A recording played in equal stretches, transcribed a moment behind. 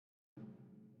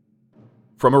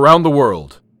From around the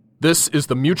world, this is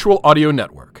the Mutual Audio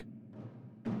Network.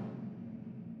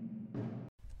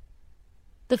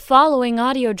 The following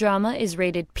audio drama is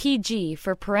rated PG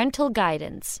for parental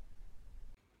guidance.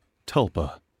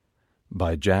 Tulpa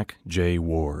by Jack J.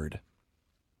 Ward.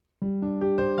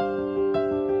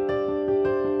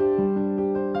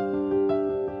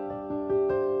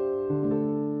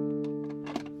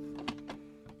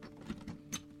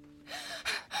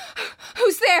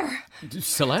 Who's there?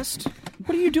 Celeste?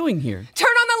 What are you doing here? Turn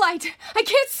on the light! I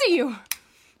can't see you!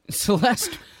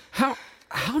 Celeste,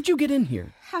 how'd you get in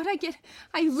here?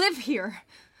 I live here.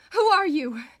 Who are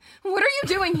you? What are you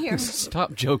doing here?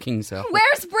 Stop joking, Cel.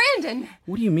 Where's Brandon?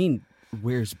 What do you mean,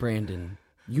 where's Brandon?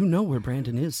 You know where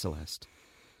Brandon is, Celeste.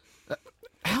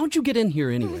 How'd you get in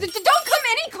here anyway? Don't come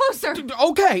any closer!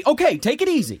 Okay, take it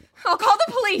easy. I'll call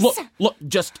the police! Look,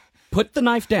 just put the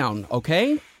knife down,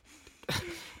 okay?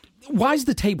 Why's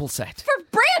the table set? For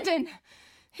Brandon!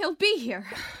 He'll be here.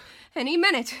 Any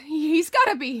minute. He's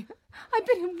gotta be. I've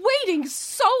been waiting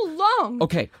so long.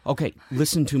 Okay,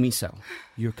 listen to me, Cel.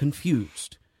 You're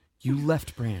confused. You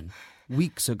left Bran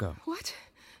weeks ago. What?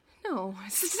 No.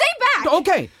 Stay back!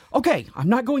 Okay, I'm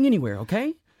not going anywhere,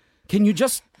 okay? Can you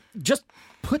just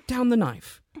put down the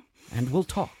knife, and we'll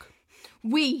talk.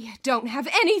 We don't have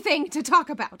anything to talk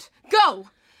about. Go!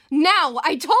 Now!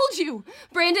 I told you!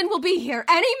 Brandon will be here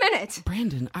any minute!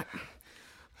 Brandon,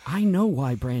 I know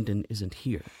why Brandon isn't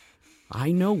here.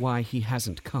 I know why he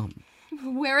hasn't come.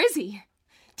 Where is he?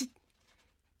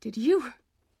 Did you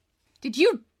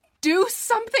do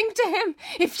something to him?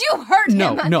 If you hurt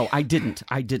him... No, I didn't.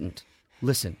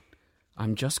 Listen,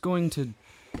 I'm just going to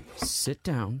sit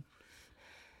down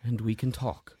and we can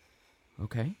talk,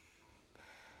 okay?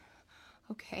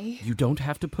 Okay. You don't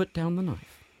have to put down the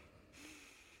knife.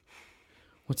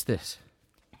 What's this?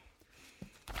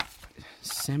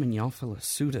 Samanalpha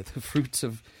Lasuda, the fruits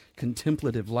of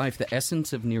contemplative life, the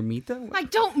essence of nirmita? I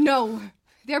don't know.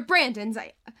 They're Brandon's,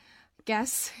 I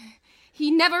guess.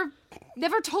 He never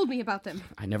told me about them.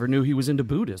 I never knew he was into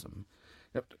Buddhism.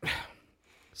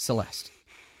 Celeste,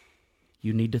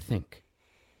 you need to think.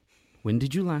 When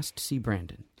did you last see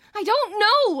Brandon? I don't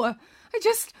know. I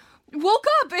just woke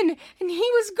up and he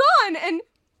was gone and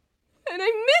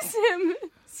I miss him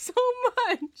so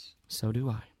much. So do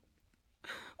I.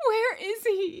 Where is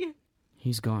he?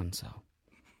 He's gone, Cel.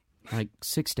 Like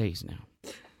 6 days now.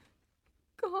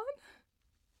 Gone?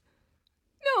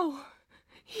 No.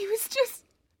 He was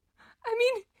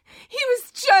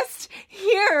just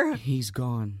here. He's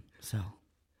gone, Cel.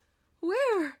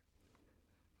 Where?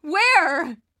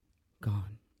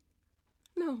 Gone.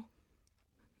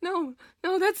 No,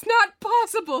 that's not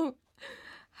possible.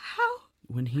 How?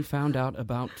 When he found out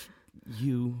about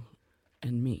you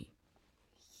and me.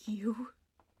 You?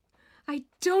 I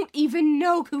don't even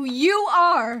know who you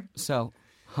are. Cel,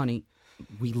 honey,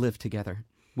 we live together.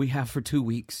 We have for 2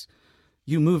 weeks.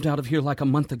 You moved out of here like a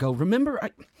month ago. Remember,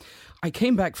 I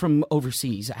came back from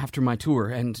overseas after my tour,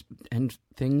 and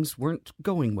things weren't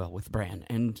going well with Bran,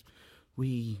 and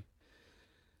we...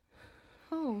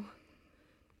 Oh.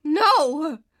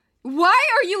 No! Why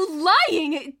are you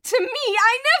lying to me?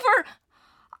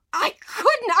 I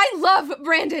couldn't. I love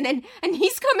Brandon, and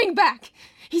he's coming back.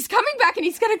 He's coming back, and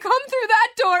he's gonna come through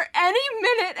that door any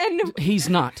minute, and... He's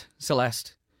not,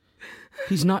 Celeste.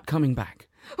 He's not coming back.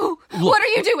 Oh, Look, what are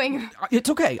you doing? It's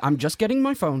okay. I'm just getting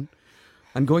my phone.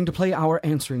 I'm going to play our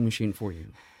answering machine for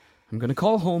you. I'm going to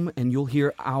call home, and you'll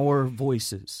hear our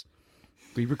voices.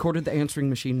 We recorded the answering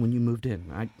machine when you moved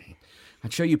in.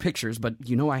 I'd show you pictures, but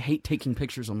you know I hate taking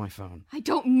pictures on my phone. I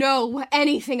don't know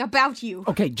anything about you.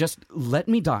 Okay, just let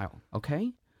me dial,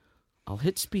 okay? I'll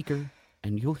hit speaker,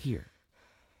 and you'll hear.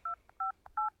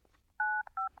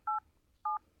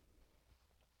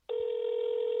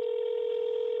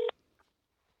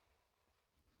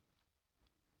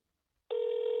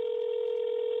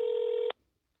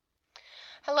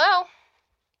 Hello?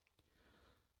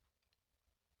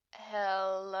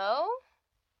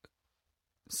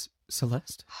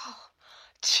 Celeste? Oh,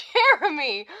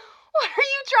 Jeremy! What are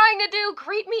you trying to do?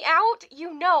 Creep me out?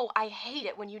 You know I hate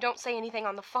it when you don't say anything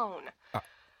on the phone.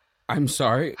 I'm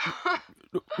sorry.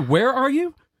 Where are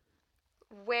you?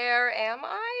 Where am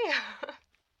I?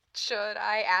 Should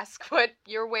I ask what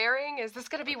you're wearing? Is this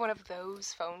going to be one of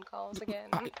those phone calls again?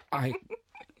 I...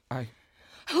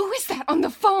 Who is that on the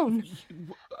phone?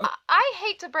 I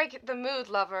hate to break the mood,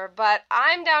 lover, but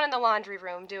I'm down in the laundry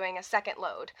room doing a second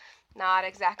load. Not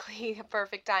exactly a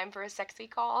perfect time for a sexy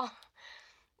call.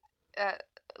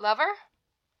 Lover?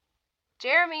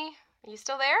 Jeremy, are you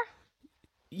still there?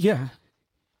 Yeah,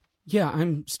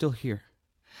 I'm still here.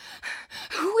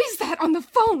 Who is that on the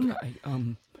phone?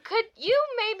 Could you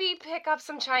maybe pick up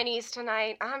some Chinese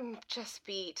tonight? I'm just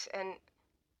beat. And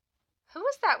who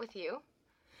is that with you?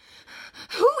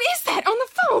 Who is that on the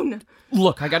phone?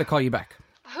 Look, I gotta call you back.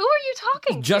 Who are you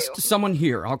talking Just to? someone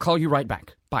here. I'll call you right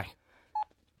back. Bye.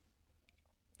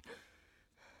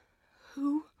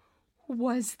 Who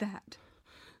was that?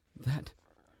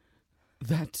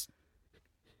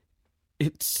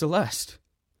 It's Celeste.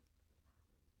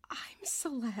 I'm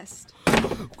Celeste.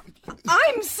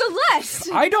 I'm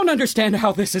Celeste! I don't understand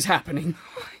how this is happening.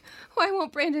 Why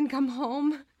won't Brandon come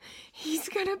home? He's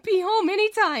gonna be home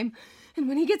anytime. And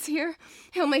when he gets here,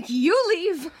 he'll make you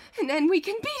leave, and then we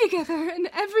can be together, and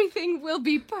everything will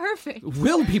be perfect.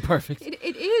 Will be perfect.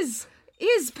 It is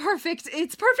perfect.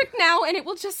 It's perfect now, and it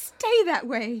will just stay that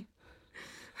way.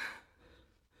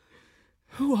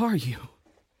 Who are you?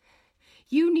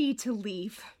 You need to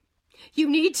leave. You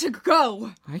need to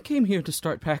go. I came here to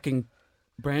start packing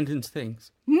Brandon's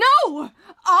things. No!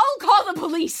 I'll call the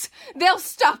police. They'll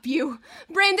stop you.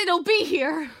 Brandon will be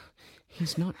here.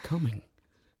 He's not coming.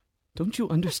 Don't you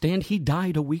understand? He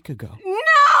died a week ago.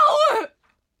 No!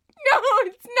 No,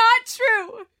 it's not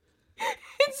true.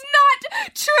 It's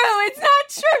not true. It's not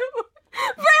true.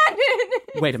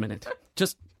 Brandon! Wait a minute.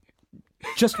 Just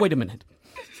wait a minute.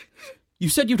 You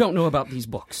said you don't know about these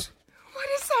books. What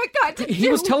has that got to do? He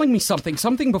was telling me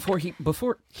something before he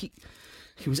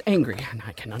was angry, and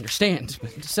I can understand.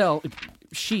 But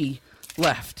she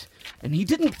left, and he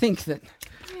didn't think that...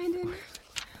 Brandon,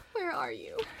 where are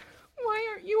you? Why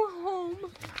aren't you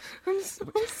home? I'm so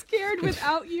scared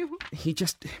without you. He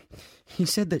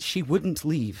said that she wouldn't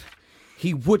leave.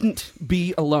 He wouldn't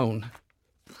be alone.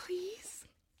 Please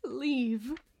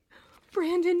leave.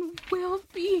 Brandon will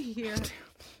be here.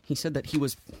 He said that he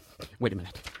was... Wait a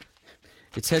minute.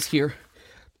 It says here,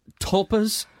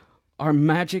 tulpas are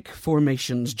magic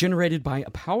formations generated by a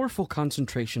powerful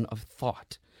concentration of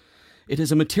thought. It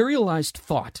is a materialized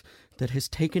thought that has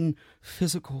taken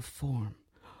physical form.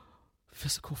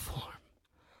 Physical form.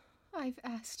 I've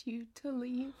asked you to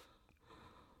leave.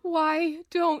 Why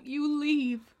don't you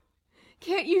leave?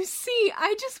 Can't you see?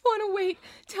 I just want to wait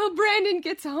till Brandon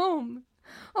gets home.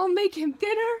 I'll make him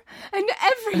dinner and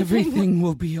everything. Everything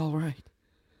will be all right.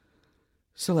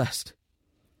 Celeste,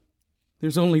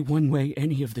 there's only one way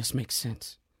any of this makes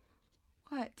sense.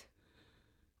 What?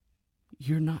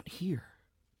 You're not here.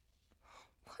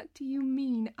 What do you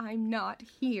mean I'm not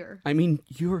here? I mean,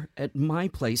 you're at my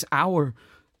place, our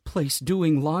place,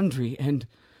 doing laundry, and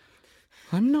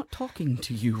I'm not talking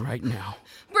to you right now.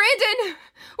 Brandon,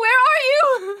 where are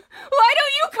you? Why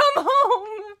don't you come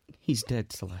home? He's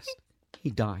dead, Celeste.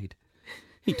 He died.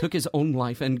 He took his own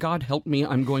life, and God help me,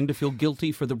 I'm going to feel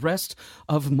guilty for the rest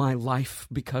of my life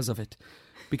because of it.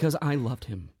 Because I loved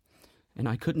him, and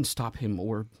I couldn't stop him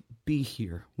or be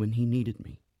here when he needed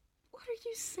me. What are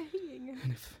you saying?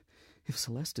 And if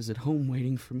Celeste is at home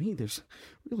waiting for me, there's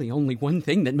really only one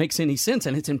thing that makes any sense,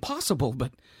 and it's impossible,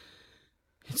 but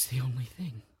it's the only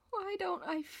thing. Why don't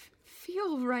I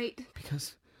feel right?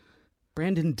 Because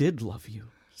Brandon did love you,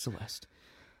 Celeste.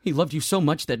 He loved you so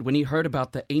much that when he heard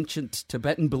about the ancient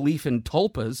Tibetan belief in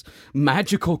tulpas,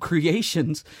 magical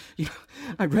creations,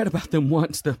 I read about them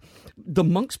once. The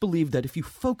monks believed that if you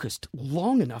focused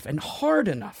long enough and hard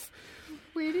enough...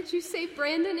 Where did you say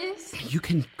Brandon is? You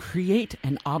can create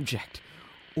an object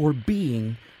or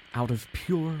being out of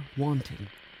pure wanting.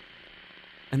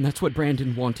 And that's what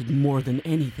Brandon wanted more than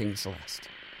anything, Celeste.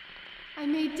 I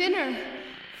made dinner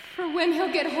for when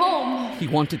he'll get home. He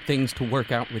wanted things to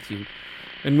work out with you.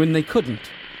 And when they couldn't...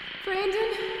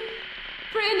 Brandon,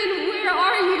 where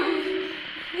are you?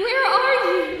 Where are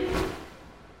you?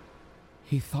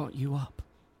 He thought you up.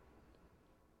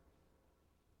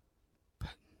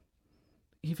 But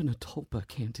even a tulpa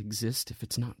can't exist if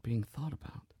it's not being thought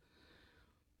about.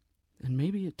 And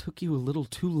maybe it took you a little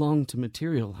too long to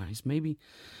materialize. Maybe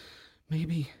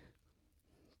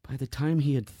by the time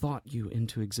he had thought you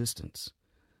into existence,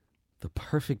 the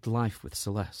perfect life with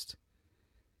Celeste,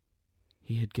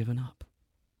 he had given up.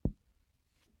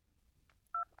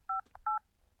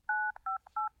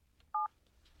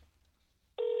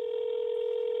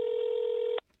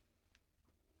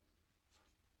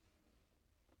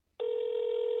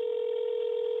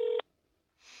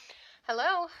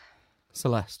 Hello?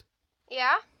 Celeste.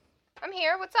 Yeah? I'm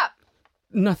here. What's up?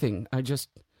 Nothing. I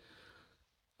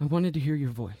wanted to hear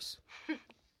your voice.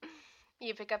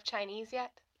 You pick up Chinese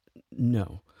yet?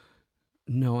 No,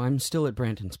 I'm still at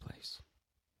Brandon's place.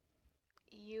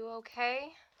 You okay?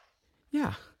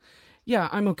 Yeah,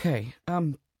 I'm okay.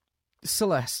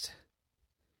 Celeste.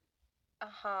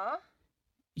 Uh-huh.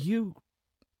 You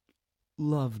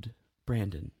loved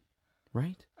Brandon,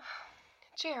 right?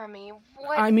 Jeremy,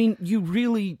 what? I mean, you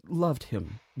really loved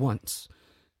him once,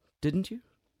 didn't you?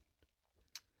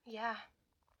 Yeah.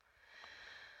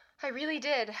 I really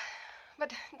did.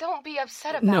 But don't be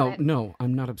upset about it. No,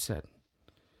 I'm not upset.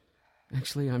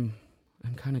 Actually, I'm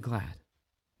kind of glad.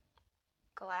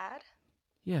 Glad?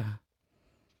 Yeah.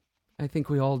 I think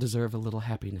we all deserve a little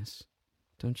happiness,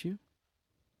 don't you?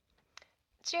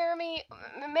 Jeremy,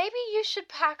 maybe you should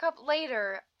pack up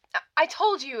later. I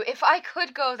told you, if I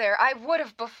could go there, I would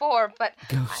have before, but...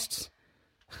 Ghosts.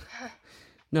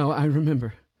 No, I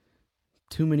remember.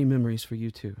 Too many memories for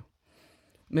you, too.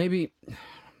 Maybe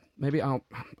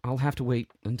I'll have to wait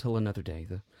until another day.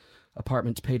 The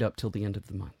apartment's paid up till the end of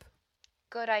the month.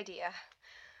 Good idea.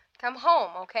 Come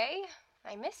home, okay?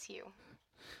 I miss you.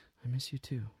 I miss you,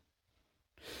 too.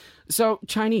 So,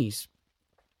 Chinese,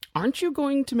 aren't you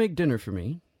going to make dinner for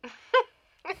me?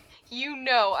 You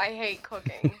know I hate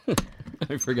cooking.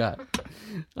 I forgot.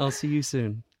 I'll see you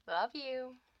soon. Love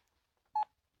you.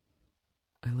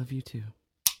 I love you, too.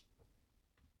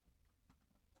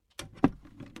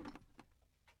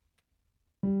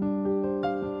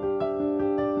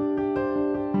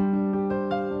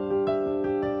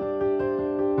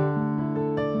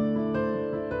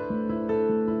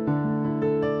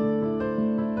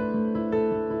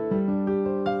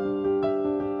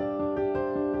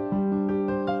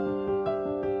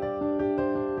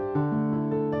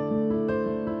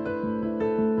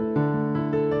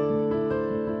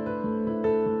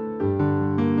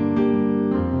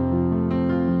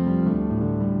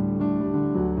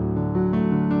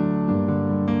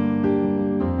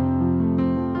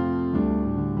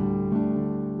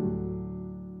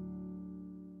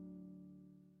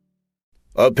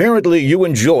 Apparently you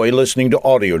enjoy listening to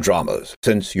audio dramas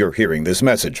since you're hearing this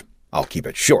message. I'll keep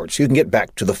it short so you can get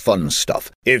back to the fun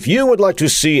stuff. If you would like to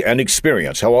see and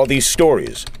experience how all these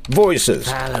stories, voices,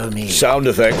 sound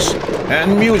effects,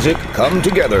 and music come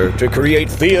together to create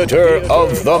theater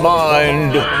of the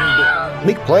mind,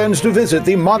 make plans to visit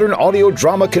the Modern Audio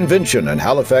Drama Convention in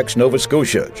Halifax, Nova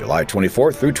Scotia, July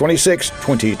 24th through 26,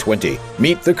 2020.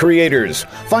 Meet the creators.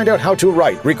 Find out how to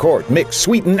write, record, mix,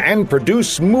 sweeten, and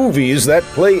produce movies that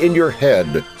play in your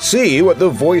head. See what the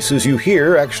voices you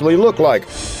hear actually look like.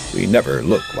 We never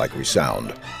look like we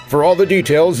sound. For all the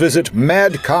details, visit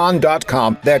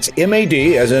madcon.com. That's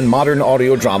M-A-D as in modern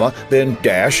audio drama, then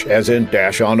dash as in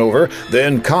dash on over,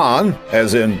 then con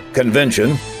as in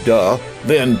convention, duh,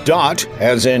 then dot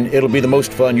as in it'll be the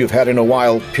most fun you've had in a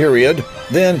while, period,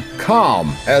 then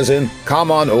com as in come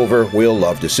on over, we'll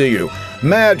love to see you.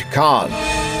 MadCon.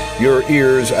 Your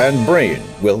ears and brain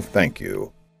will thank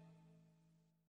you.